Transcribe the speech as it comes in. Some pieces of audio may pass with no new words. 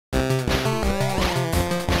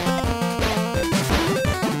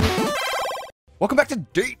Welcome back to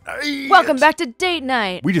date night. Welcome back to date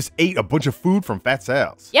night. We just ate a bunch of food from Fat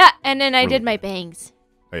Sal's. Yeah, and then I did my bangs.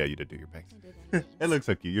 Oh yeah, you did do your bangs. It looks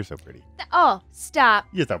so cute. You're so pretty. Oh, stop.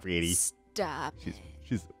 You're so pretty. Stop.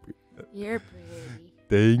 She's so pretty. You're pretty.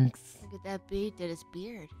 Thanks. Look at that beard. That is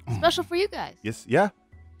beard. Special for you guys. Yes. Yeah.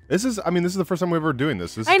 This is the first time we're ever doing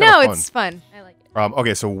this. This is I know fun. it's fun. I like it.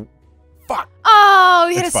 Okay, so fuck. Oh,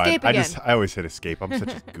 you hit It's escape fine. again. I always hit escape. I'm such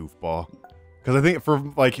a goofball. Because I think for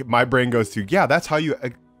like my brain goes to that's how you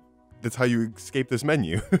escape this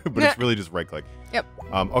menu, but it's really just right click. Yep.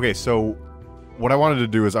 Okay, so what I wanted to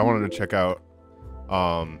do is I wanted to check out.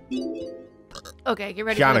 Okay, get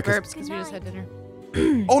ready Kiana, for the burps because we just had dinner.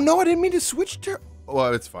 Oh no, I didn't mean to switch to.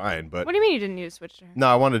 Well, it's fine, but. What do you mean you didn't need to switch to her? No,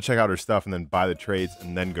 I wanted to check out her stuff and then buy the trades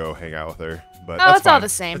and then go hang out with her. But Oh, that's it's all fine. the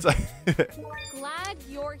same. It's like Glad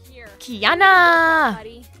you're here. Kiana!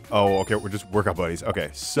 Buddy. Oh, okay, we're just workout buddies. Okay,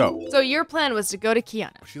 so So your plan was to go to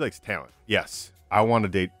Kiana. she likes talent. Yes, I want to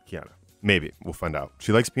date Kiana. Maybe we'll find out.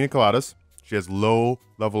 She likes pina coladas. She has low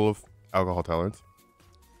level of alcohol tolerance.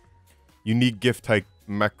 Unique gift type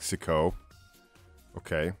Mexico.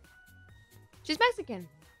 Okay, She's Mexican.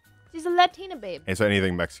 She's a Latina babe. and so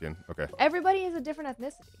anything Mexican. Okay. Everybody is a different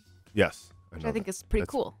ethnicity, Yes. which know I think that. is pretty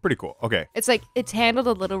That's cool. Pretty cool. Okay. It's like it's handled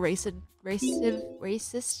a little racistly,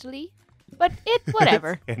 but it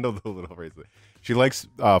whatever. Handled a little racist. She likes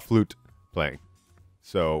flute playing,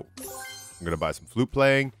 so I'm gonna buy some flute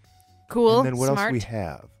playing. Cool. And then what smart. else we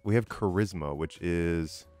have? We have charisma, which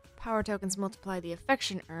is Power tokens multiply the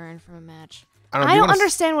affection earned from a match. I I do you don't wanna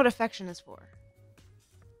understand what affection is for.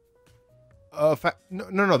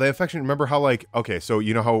 No. The affection. Remember how okay, so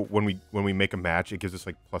you know how when we make a match, it gives us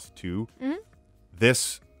like +2. Mhm.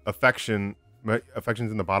 This affection's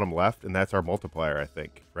in the bottom left, and that's our multiplier, I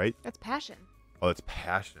think. Right? That's passion. Oh, that's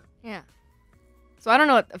passion. Yeah. So I don't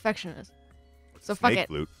know what affection is. So fuck Snake it.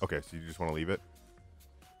 flute. Okay, so you just want to leave it?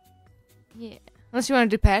 Yeah. Unless you want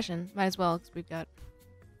to do passion, might as well because we got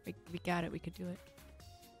it. We could do it.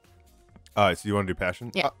 So you want to do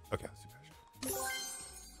passion? Yeah. Okay, let's do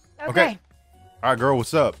passion. Okay. All right, girl,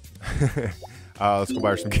 what's up? Let's go buy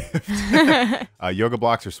her some gifts. Yoga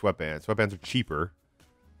blocks or sweatbands? Sweatbands are cheaper.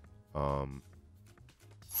 So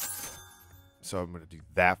I'm going to do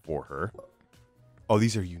that for her. Oh,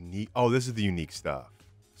 these are unique. Oh, this is the unique stuff.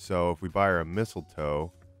 So if we buy her a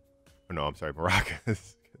mistletoe, oh no, I'm sorry,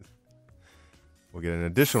 maracas. We'll get an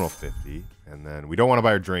additional 50, and then we don't want to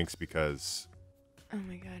buy her drinks because Oh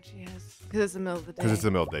my god, she has. Because it's the middle of the day. it's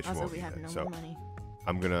the middle of the day. She Also, won't we need have it. no So money.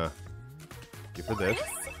 I'm gonna give her this.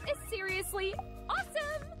 This is seriously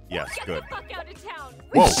awesome. Yes, Get good. the fuck out of town.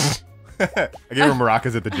 Whoa! I gave her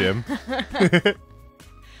maracas at the gym.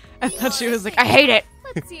 I thought she was like, I hate it.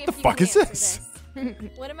 Let's see if The you fuck can is answer this?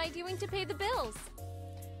 What am I doing to pay the bills?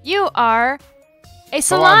 You are a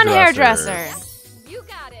Salon salon dresser. hairdresser. You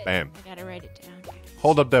got it. Bam. I gotta write it down.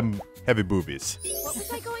 Hold up them heavy boobies. What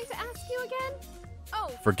was I going to ask you again? Oh,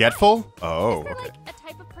 Forgetful? Oh, is there okay. like a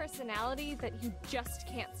type of personality that you just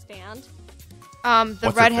can't stand? The What's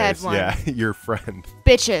her redhead face? one. Yeah, your friend.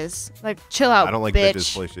 Bitches. Like, chill out, I don't like bitch.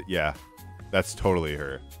 bitches play shit. Yeah, that's totally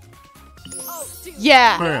her. Oh, dude.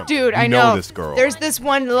 Yeah, Bam. dude, You I know know. this girl. There's this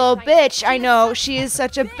one little bitch. I know. She is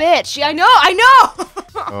such a bitch. I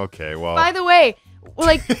know. Okay, well. By the way,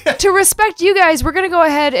 like, to respect you guys, we're gonna go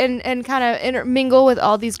ahead and kind of intermingle with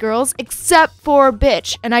all these girls, except for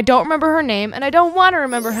bitch. And I don't remember her name, and I don't want to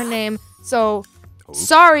remember her name. So,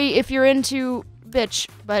 sorry if you're into bitch,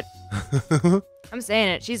 but I'm saying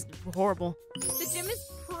it. She's horrible. The gym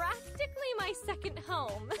is practically my second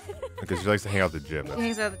home. Because she likes to hang out at the gym. She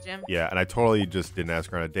hangs out at the gym. Yeah, and I totally just didn't ask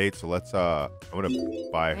her on a date, so let's, I'm gonna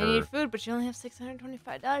buy I her. need food, but you only have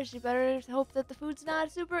 $625. You better hope that the food's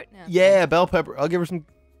not super. No. Yeah, bell pepper. I'll give her some.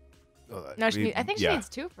 No, I think she yeah. needs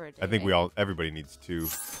 2 for a day. I think everybody needs to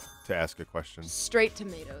ask a question. Straight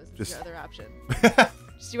tomatoes is Just- your other option.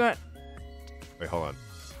 Just you want. Wait, hold on.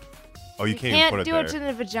 Oh, you You can't, can't even put do it it to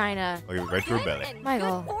there. the vagina. I'll give it right to her belly. Good,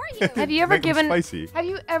 Michael, good for you. Have you ever Make 'em given? spicy. Have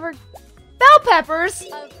you ever? Bell peppers.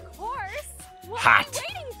 Of course. What Hot. Am I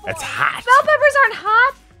waiting for? That's hot. Bell peppers aren't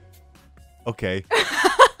hot. Okay.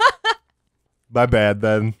 My bad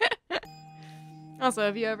then. Also,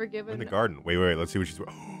 have you ever In the given? garden. Wait. Let's see what she's.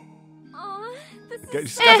 Aw, this is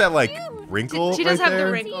She's got that like cute. wrinkle. She does right have there.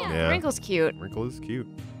 the wrinkle. Yeah. Wrinkle's cute. Wrinkle is cute.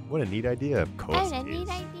 What a neat idea. Of course What a it neat is.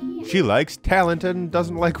 idea. She likes talent and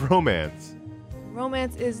doesn't like romance.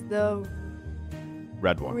 Romance is the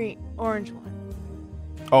Red one. orange one.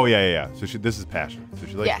 Oh yeah. So this is passion. So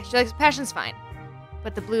she likes. Yeah, she likes passion's fine,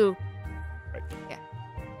 but the blue. Right. Yeah.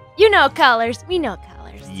 You know colors. We know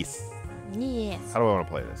colors. Yes. Yes. How do I want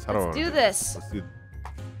to play this? How do I Let's wanna do this. Let's do.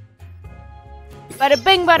 Bada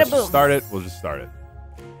bing, bada boom. Start it. We'll just start it.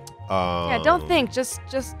 Yeah, don't think. Just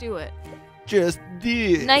do it. Just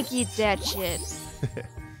did. Nike that shit.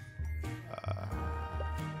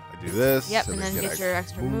 I do this. Yep, and then get your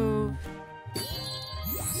extra move.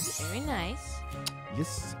 Very nice.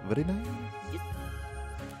 Yes, very nice.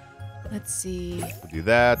 Let's see. We'll do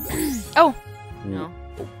that. Oh! No.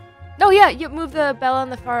 No, yeah, you move the bell on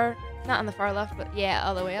the far, not on the far left, but yeah,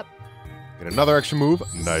 all the way up. Get another extra move.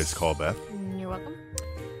 Nice call, Beth. You're welcome.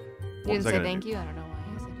 What You was didn't I say gonna thank do? you. I don't know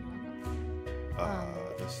why you said you're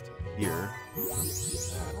welcome. This to here.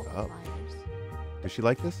 That up. Flyers. Does she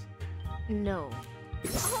like this? No.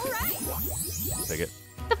 Take it.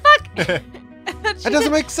 The fuck? That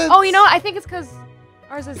doesn't make sense. Oh, you know what? I think it's because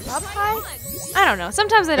ours is up high? I don't know.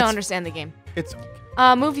 Sometimes I don't understand the game. It's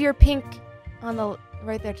Move your pink on the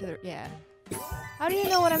right there to the yeah. How do you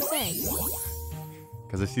know what I'm saying?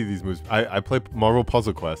 because I see these moves. I play Marvel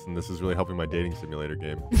Puzzle Quest, and this is really helping my dating simulator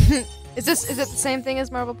game. Is it the same thing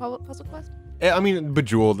as Marvel Puzzle Quest? I mean,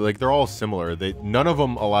 Bejeweled, like they're all similar. None of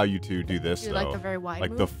them allow you to do this. Do you though. like the very wide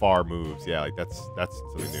like move? the far moves. Yeah, like that's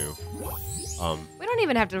something new. We don't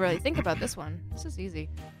even have to really think about this one. This is easy.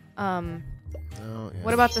 Oh, yeah.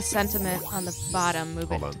 What about the sentiment on the bottom? Move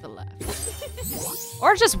Hold it on. to the left.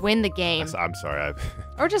 Or just win the game. I'm sorry.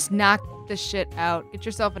 Or just knock the shit out. Get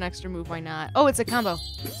yourself an extra move. Why not? Oh, it's a combo.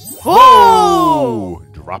 Oh!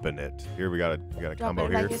 Dropping it. Here we got a Drop combo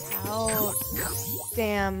it here. like it's out.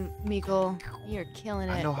 Damn, Meekle, you're killing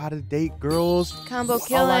it. I know how to date girls. Combo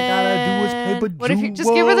killing. All I gotta do is play Bejeweled. What if you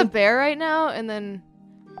just give her the bear right now and then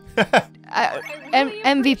really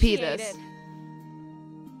MVP appreciate this? it.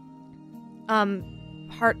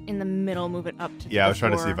 Heart in the middle. Move it up to. Yeah, I was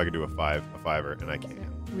trying to see four. if I could do a fiver, and I can't.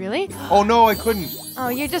 Really? Oh no, I couldn't. Oh,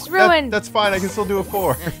 you just ruined. That's fine. I can still do a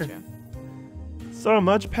 4. That's true. So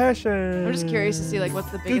much passion. I'm just curious to see like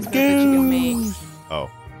what's the biggest move that you can make. Oh.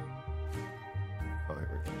 Oh, here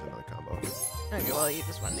we go. There's another combo. Okay, well you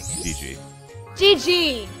just won the game. GG.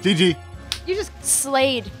 GG. GG. You just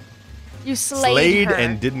slayed. You slayed her.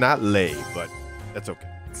 and did not lay, but that's okay.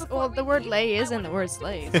 Well, the word lay is in the word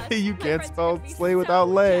slay. Did You can't spell slay without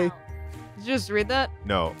lay. you just read that?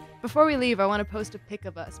 No. Before we leave, I want to post a pic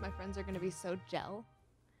of us. My friends are gonna be so gel.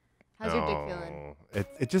 How's your dick feeling?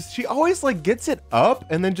 It just, she always like gets it up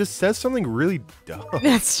and then just says something really dumb.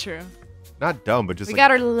 That's true. Not dumb, but just We like,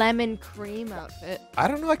 got our lemon cream outfit. I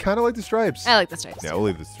don't know, I kind of like the stripes. I like the stripes. Yeah, we'll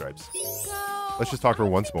leave the stripes. So, Let's just talk to her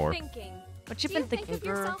I've once been more. Thinking. What you Do you been think thinking, of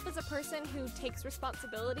girl? yourself as a person who takes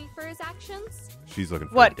responsibility for his actions? She's looking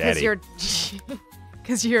for What? a daddy.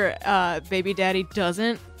 Because your baby daddy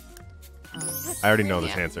doesn't. I already know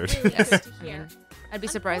this Yeah. answer. Yes, to hear. I'd be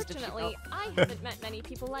surprised if she Unfortunately, felt. I haven't met many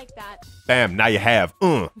people like that. Bam, now you have.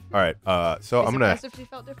 All right, so Be I'm going surprised if she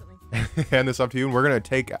felt differently. to hand this up to you, and we're going to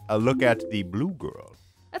take a look at the blue girl.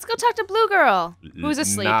 Let's go talk to Blue Girl, who's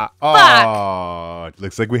asleep. Fuck. Fuck. Oh, it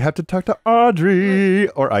looks like we have to talk to Audrey.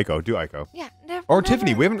 Or Aiko. Do Aiko. Yeah, never. Or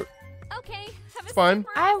Tiffany. We haven't Okay, have a fine.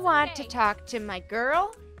 safe I rest want to day. talk to my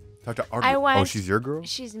girl. talked to Audrey. I want- Oh, she's your girl?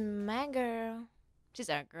 She's my girl. She's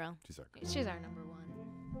our girl. She's our girl. She's our number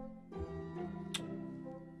one.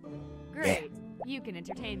 Great. You can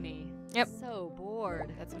entertain me. Yep. So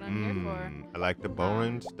bored. That's what I'm here for. I like the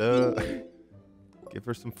boring stuff. Give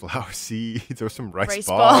her some flower seeds or some rice, Rice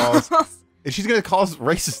balls. balls. And she's going to call us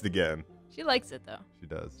racist again. She likes it though. She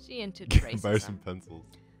does. She into Buy her some racism. pencils.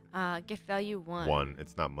 Gift value 1. 1.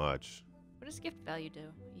 It's not much. What does gift value do,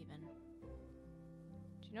 even?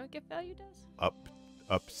 Do you know what gift value does?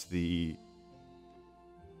 Ups the...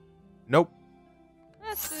 Nope.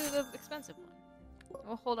 Let's do the expensive one.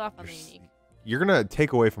 We'll hold off on the unique. You're going to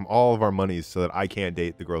take away from all of our monies so that I can't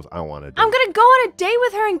date the girls I want to date. I'm gonna go on a date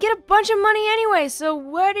with her and get a bunch of money anyway, so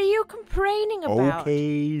what are you complaining about?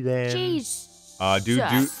 Okay, then. Jeez.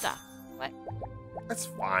 What? That's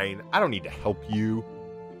fine. I don't need to help you.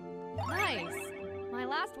 Nice. My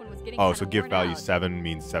last one was getting Oh, kinda so gift worn value out. 7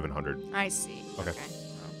 means 700. I see. Okay. Well,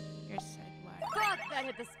 here's sidewire. Fuck, that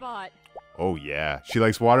hit the spot. Oh, yeah. She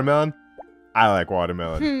likes watermelon? I like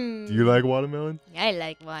watermelon. Do you like watermelon? I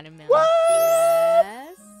like watermelon. What?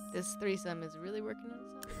 Yes. This threesome is really working on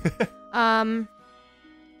itself.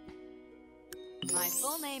 My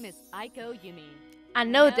full name is Aiko Yumi. I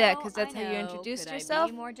know that No, because that's I how you know. introduced Could I be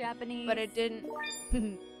yourself, more Japanese? but it didn't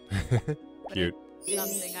Cute.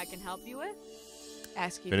 Something I can help you with?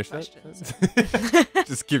 ask you Finish the that? questions.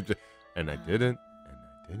 Just keep... And I didn't. And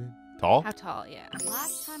I didn't. Tall? How tall? Yeah.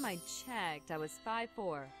 Last time I checked, I was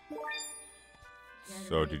 5'4".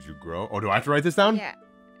 So did you grow? Oh, do I have to write this down? Yeah.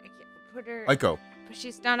 Okay, put her. Aiko. But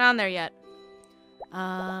she's not on there yet.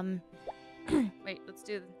 Wait. Let's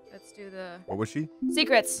do the What was she?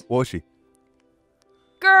 secrets. What was she?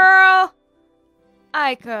 girl,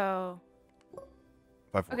 Aiko.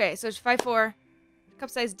 5'4". Okay, so it's 5'4", cup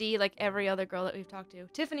size D, like every other girl that we've talked to.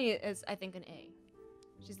 Tiffany is, I think, an A.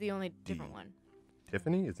 She's the only different one.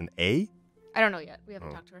 Tiffany is an A? I don't know yet. We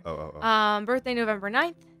haven't talked to her. Oh. Birthday November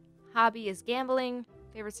 9th. Hobby is gambling.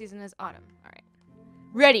 Favorite season is autumn. All right.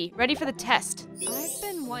 Ready for the test. I've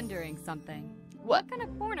been wondering something. What? What kind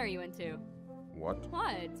of porn are you into? What?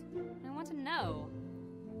 What? I want to know.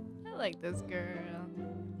 I like this girl.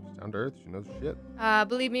 She's down to earth. She knows shit.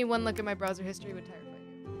 Believe me, one look at my browser history would terrify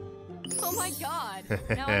you. Oh my god.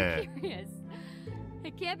 Now I'm curious.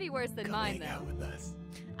 It can't be worse than mine, though. With us.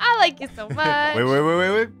 I like you so much.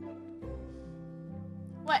 Wait.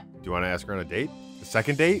 What? Do you want to ask her on a date? The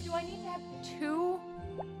second date? Do I need to have 2?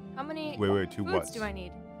 How many Wait, 2 foods what? do I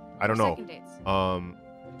need? I don't for know. Second dates.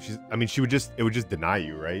 It would just deny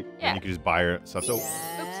you, right? Yeah. And you could just buy her stuff. So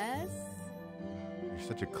Yes. you're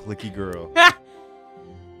such a clicky girl.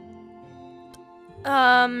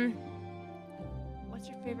 What's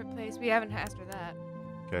your favorite place? We haven't asked her that.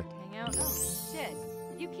 Okay. Hang out. Oh, shit.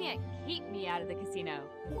 You can't keep me out of the casino.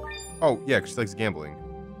 Oh, yeah, because she likes gambling.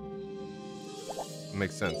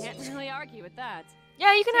 Makes sense. Can't really argue with that.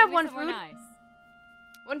 Yeah, you can Take have me one somewhere food. Nice.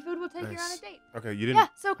 One food will take you on Nice. a date. Okay, you didn't. Yeah,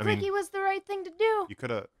 so I mean, clicky was the right thing to do. You could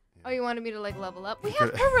have. Oh, you wanted me to like level up? We're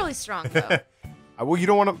coulda- really strong though. Well, you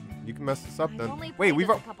don't want to. You can mess this up I've then. only Wait, played we've.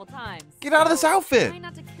 this a couple times. Get out of this outfit! Try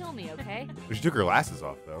not to kill me, okay? She took her glasses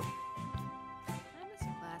off though. I miss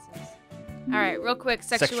your glasses. All right, real quick.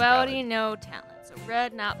 Sexuality. Sexuality, no talent. So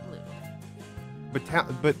red, not blue.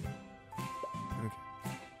 But.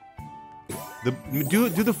 Okay. Do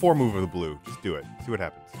the 4 move of the blue. Just do it. See what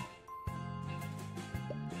happens.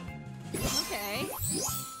 Okay.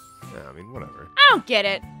 Yeah, I mean, whatever. I don't get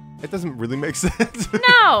it. It doesn't really make sense.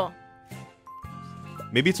 No.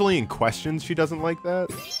 Maybe it's only in questions she doesn't like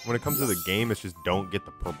that. When it comes to the game, it's just don't get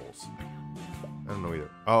the purples. I don't know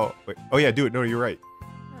either. Oh, wait. Oh, yeah, do it. No, you're right.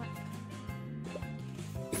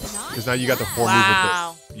 Because now you got the 4 Wow.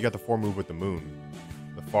 move with the you got the 4 move with the moon.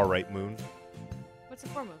 The far right moon. What's the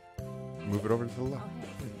 4 move? Move it over to the Oh, left.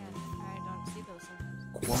 hey. Yeah, I don't see those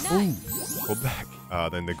sometimes. Pull back.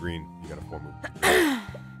 Then the green. You got a 4 move.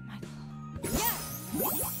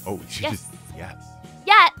 Oh, she Yes. just yes.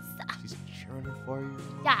 Yes. She's cheering it for you.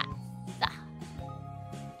 Yes.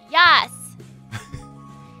 Yes.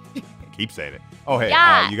 Keep saying it. Oh, hey,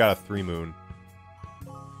 Yes. you got a 3 moon.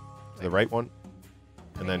 To the right one,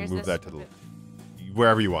 and Okay, then here's move this. that to the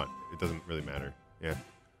wherever you want. It doesn't really matter. Yeah.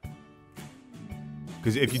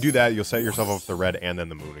 Because if you do that, you'll set yourself up with the red and then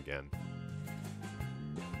the moon again.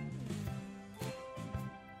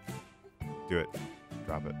 Do it.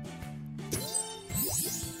 Drop it. I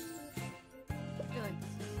feel like this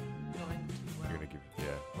is going too well. You're gonna give. Yeah.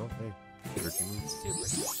 Well, hey. 13 moves. Super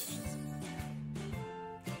suspicious.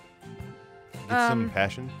 Get some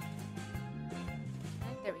passion.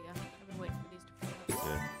 There we go. I've been waiting for these to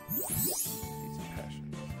fill out. Yeah. Need some passion.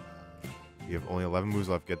 You have only 11 moves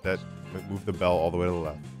left. Get that. Move the bell all the way to the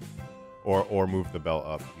left, or move the bell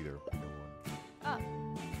up. Either one.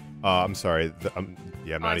 Oh. I'm sorry. Yeah, I'm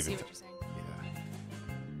Oh, not I even. see what you're saying.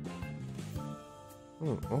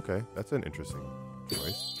 Yeah. Oh, okay. That's an interesting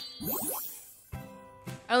choice.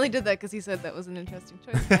 I only did that because he said that was an interesting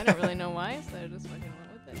choice. I don't really know why, so I just fucking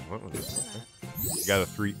went with it. What was it? Okay. You got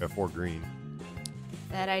a 4 green.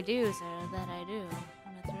 That I do, sir. That I do.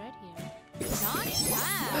 And it's right here.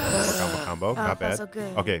 Not bad. Combo. Oh, Not it felt bad. so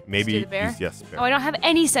good. Okay, maybe do the bear? yes. Bear. Oh, I don't have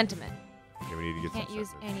any sentiment. Okay, we need to get Can't some use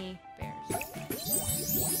sentiment. any bears.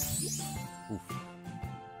 Oof.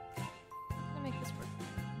 Gonna make this work.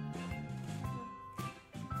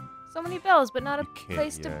 So many bells, but not a You can't-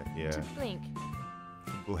 place yeah. to blink.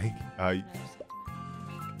 Blake. Another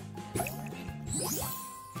sentiment.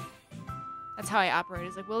 That's how I operate.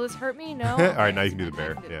 It's like, will this hurt me? No. All right, Okay, now you can do so the now I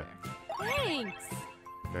bear, can do the yeah. bear. Thanks.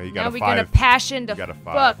 Now you Now got we a got a 5. passion to You got a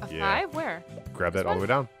fuck. 5, A yeah. 5? Where? Grab This that all the one? way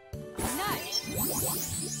down.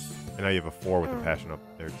 Nice. And now you have a 4 with the passion up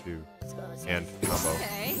there too. And combo.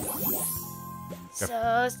 Okay.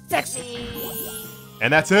 So sexy.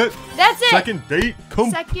 And that's it. That's it. Second date.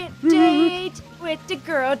 Second date with the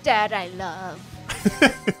girl that I love.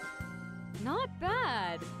 Not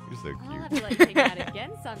bad. You're so I'll have cute. to like hang out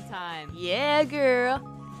again sometime. Yeah, girl.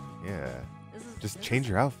 Yeah. This is Just this change is-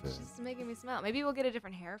 your outfit. She's making me smile. Maybe we'll get a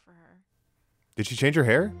different hair for her. Did she change her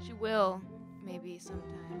hair? She will. Maybe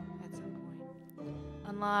sometime at some point.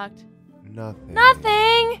 Unlocked. Nothing.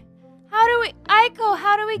 Nothing. How do we, Aiko?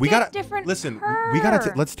 How do we We get gotta different? listen. Her? We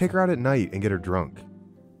gotta let's take her out at night and get her drunk.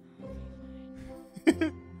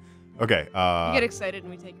 Okay. You get excited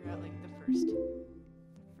and we take her out like the first girl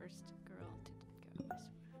to go. We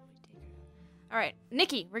take her out. All right,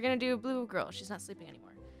 Nikki. We're gonna do blue girl. She's not sleeping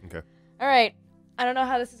anymore. Okay. All right. I don't know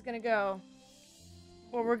how this is gonna go.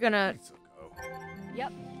 Well, we're gonna. She's so cool.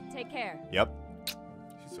 Yep. Take care. Yep.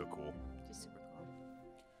 She's so cool. She's super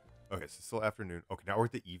cool. Okay, so it's still afternoon. Okay, now we're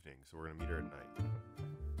at the evening, so we're gonna meet her at night. I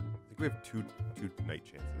think we have two night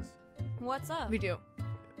chances. What's up? We do.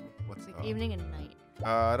 What's It's up? like evening and night.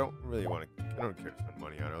 I don't really want to. I don't care to spend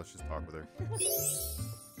money on her. Let's just talk with her.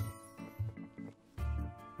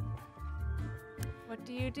 What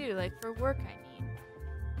do you do? Like for work, I mean.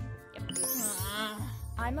 Yep.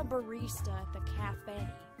 I'm a barista at the cafe.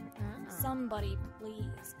 Somebody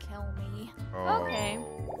please kill me. Okay.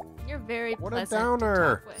 Oh. You're very What a pleasant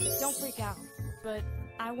downer. to talk with. Don't freak out, but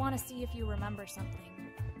I want to see if you remember something.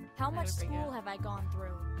 How Never much freak school out. have I gone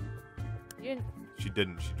through? You didn't. She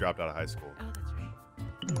didn't. She dropped out of high school. Oh, that's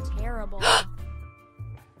right. Terrible.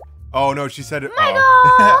 Oh no, she said it. Michael!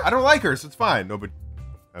 I don't like her, so it's fine. No, but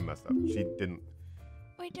I messed up. She didn't.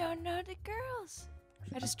 We don't know the girls.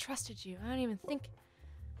 I just trusted you. I don't even think.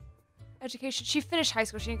 Education. She finished high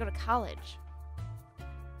school. She didn't go to college.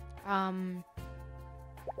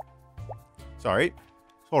 Sorry.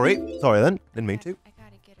 Sorry then. Didn't mean to. I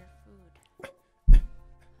gotta get her food.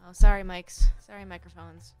 Oh, sorry, mics. Sorry,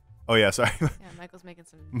 microphones. Oh yeah, sorry. Yeah, Michael's making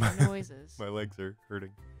some noises. My legs are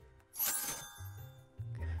hurting. That's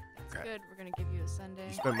Okay. good. We're gonna give you a Sunday.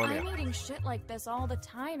 You spent money. I'm eating shit like this all the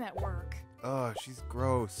time at work. Oh, she's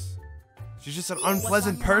gross. She's just an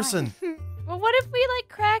unpleasant person. Well, what if we like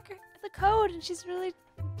crack the code and she's really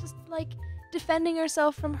just like defending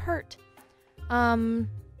herself from hurt?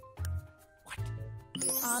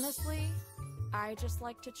 Honestly, I just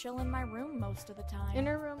like to chill in my room most of the time. In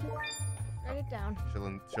her room. Write it down.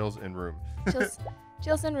 Chills in room.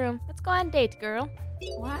 Chills in room. Let's go on a date, girl.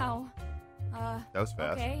 Wow. That was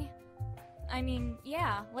fast. Okay. I mean,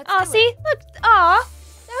 yeah, let's Aw, do see? it. Look. Aw.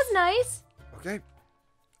 That was nice. Okay.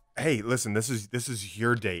 Hey, listen. This is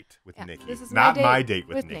your date with Yeah, Nikki, this is not my my date date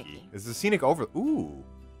with with Nikki. Nikki. This is a scenic over. Ooh.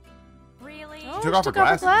 Really? Oh, took she off her took off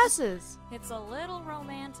her glasses. glasses. It's a little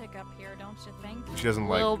romantic up here, don't you think? She doesn't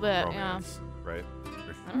like Little bit, romance, right?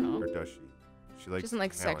 I don't know. Or does she? She likes. She doesn't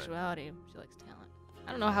like talent. sexuality. She likes talent.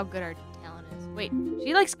 I don't know how good our talent is. Wait,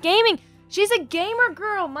 she likes gaming. She's a gamer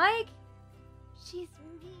girl, Mike. She's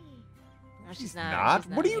me. No, she's not. Not?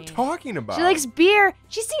 She's What are you me. talking about? She likes beer.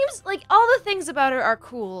 She seems like all the things about her are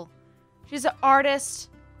cool. She's an artist.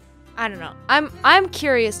 I don't know. I'm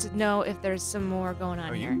curious to know if there's some more going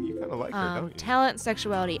on Oh, here. you kind of like her, don't you? Talent,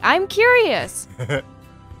 sexuality. I'm curious.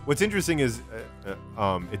 What's interesting is,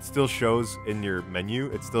 it still shows in your menu.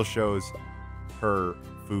 It still shows her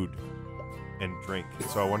food and drink.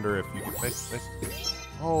 So I wonder if you. Nice.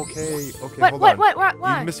 Okay. What? Hold on.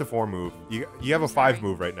 What? You missed a 4 move. You have a 5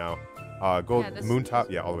 move right now. Go Yeah, this moon is- top.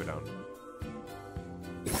 Yeah, all the way down.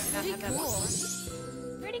 Pretty cool.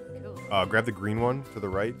 Pretty cool. Grab the green one to the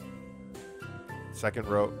right. Second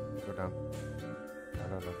row. Go down.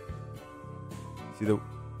 No. See the. No.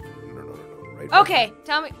 Right. Okay,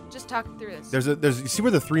 tell me. Just talk through this. There's. You see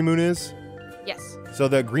where the 3 moon is? Yes. So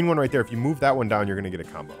the green one right there. If you move that one down, you're gonna get a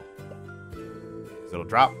combo. So it'll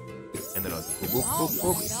drop, and then it'll boop, boop,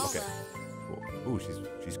 boop. Okay. Cool. Ooh,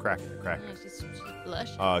 she's cracking. Yeah, she's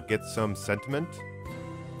blush. Get some sentiment.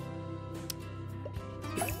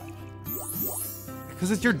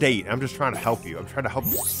 Because it's your date. I'm just trying to help you. I'm trying to help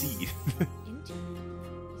you succeed. Into.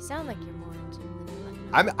 You sound like you're more into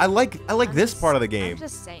than I like I'm this just- part of the game. I'm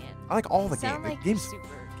just saying. I like all the You sound game. like The you're game's. super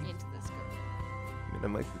into this girl. And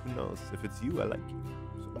I'm like, who knows? If it's you, I like you.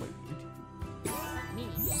 So I'm like, into you. Me.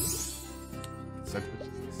 Sentiment.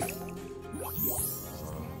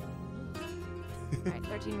 Alright,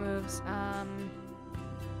 13 moves.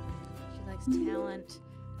 She likes talent.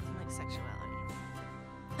 Doesn't like sexuality.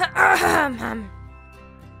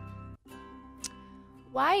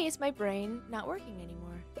 Why is my brain not working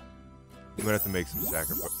anymore? You might have to make some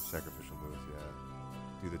sacrificial moves.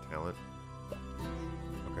 Yeah. Do the talent.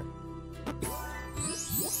 Okay.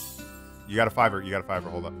 You got a 5er.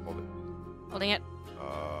 Hold up. Hold it. Holding it.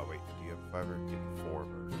 Wait. Do you have a 5er? Get 4 of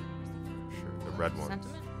her. Sure. The red ones.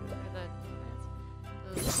 Sentiment? Yeah.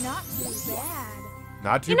 Or the Not too bad.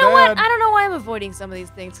 Not too You know bad. what? I don't know why I'm avoiding some of these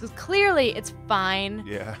things, because clearly it's fine.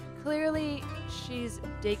 Yeah. Clearly she's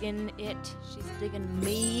digging it. She's digging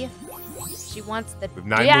me. She wants the We have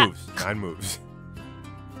 9 dick. moves. 9 moves.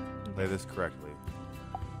 Play this correctly.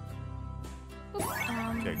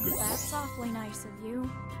 Okay, good. That's awfully nice of you.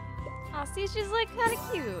 Oh, see, she's like kind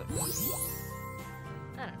of cute.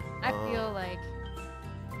 I don't know. I feel like.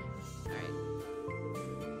 Alright.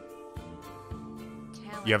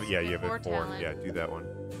 Talent. You have it 4. Talent. Yeah, do that one.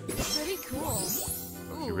 Pretty cool.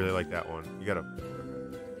 Oh, you really like that one. You gotta.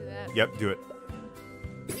 Do that. Yep, do it.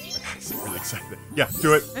 really excited. Yeah,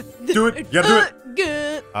 do it. Do it. You gotta do it.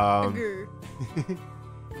 Good. I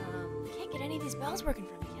can't get any of these bells working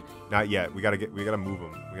for me, can I? Not yet. We gotta move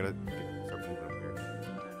them. We gotta start moving them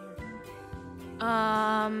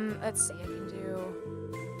here. Let's see. I can do.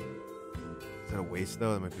 Is that a waste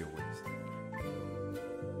though? That might be a waste.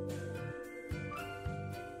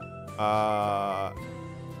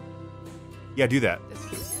 Yeah, do that. This is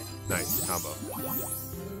good. Nice combo.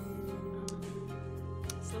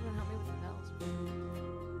 Still gonna help me with the bells.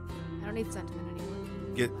 I don't need sentiment anymore.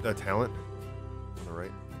 Get talent on the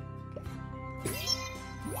right. Very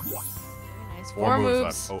nice. 4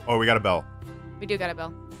 moves left. Oh, we got a bell. We do got a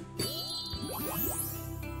bell.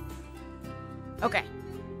 Okay.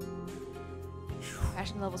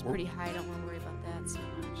 Passion level's pretty high. Don't want to worry about that so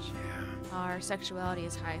much. Yeah. Our sexuality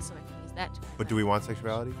is high, so I can use that to my But do we want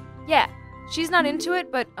sexuality? Yeah. She's not into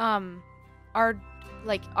it, but our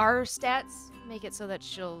stats make it so that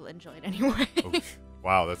she'll enjoy it anyway. Oh,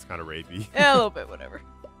 wow, that's kind of rapey. Yeah, a little bit, whatever.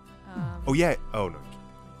 Oh yeah. Oh no.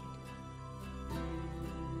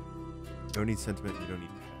 You don't need sentiment. You don't need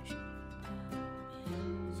passion.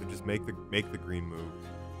 So just make the green move.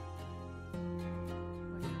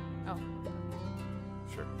 Oh.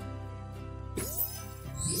 Sure.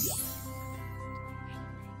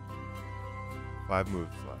 Five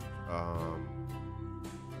moves left.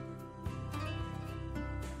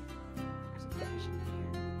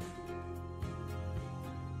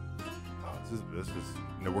 This is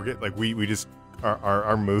no, we're getting like we just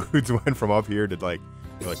our moods went from up here to like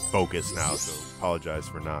focus now, so apologize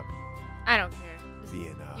for not I don't care.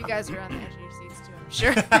 being You guys are on the edge of your seats too, I'm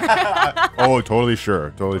sure. Oh, totally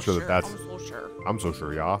sure that that's I'm so sure. I'm so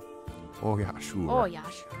sure, yeah. Oh yeah, sure. Oh yeah,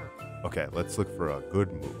 sure. Okay, let's look for a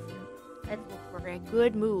good move. Let's look for a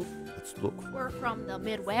good move. Let's look for We're from the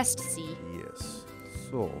Midwest, see. yes.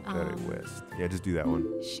 So very west. Yeah, just do that one.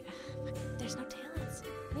 There's no talents.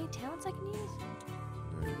 Any talents I can use?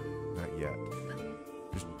 Not yet.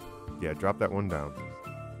 Just yeah, drop that one down.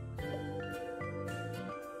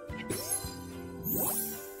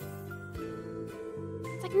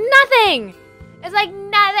 It's like nothing! It's like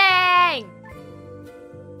nothing!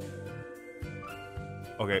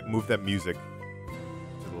 Okay, move that music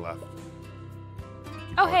to the left.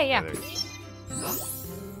 Oh, hey, yeah. there you go.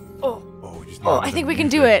 Oh. Oh, we just Oh, needed I the think we can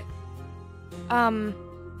do music. it. I don't know.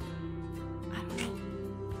 I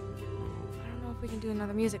don't know if we can do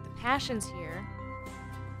another music. The passion's here.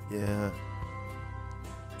 Yeah.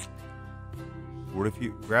 What if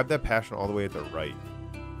you grab that passion all the way at the right?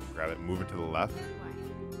 Grab it, move it to the left.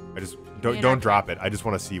 Why? I just mean, I don't drop it. I just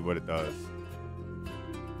want to see what it does.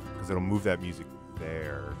 Because it'll move that music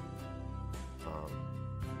there.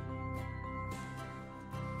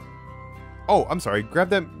 Oh, I'm sorry.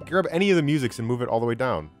 Grab any of the musics and move it all the way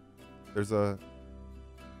down. There's a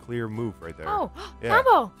clear move right there. Oh, Yeah.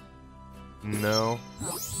 combo! No.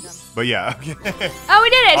 Oh, dumb. But yeah. Okay. Oh, we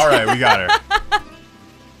did it! All right, we got her.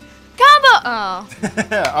 Combo!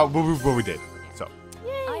 Oh. What we did. So.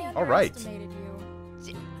 I All right. underestimated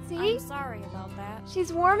you. See? I'm sorry about that.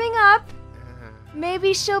 She's warming up.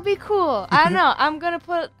 Maybe she'll be cool. I don't know. I'm gonna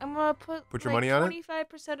put Put your money on it?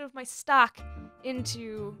 25% of my stock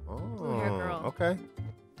into Blue Hair Girl. Okay.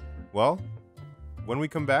 Well, when we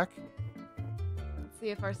come back, Let's see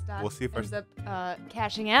if our stock We'll see if our ends up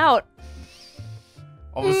cashing out.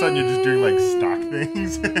 all of a sudden you're just doing like stock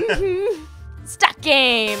things. Stock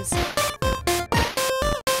games.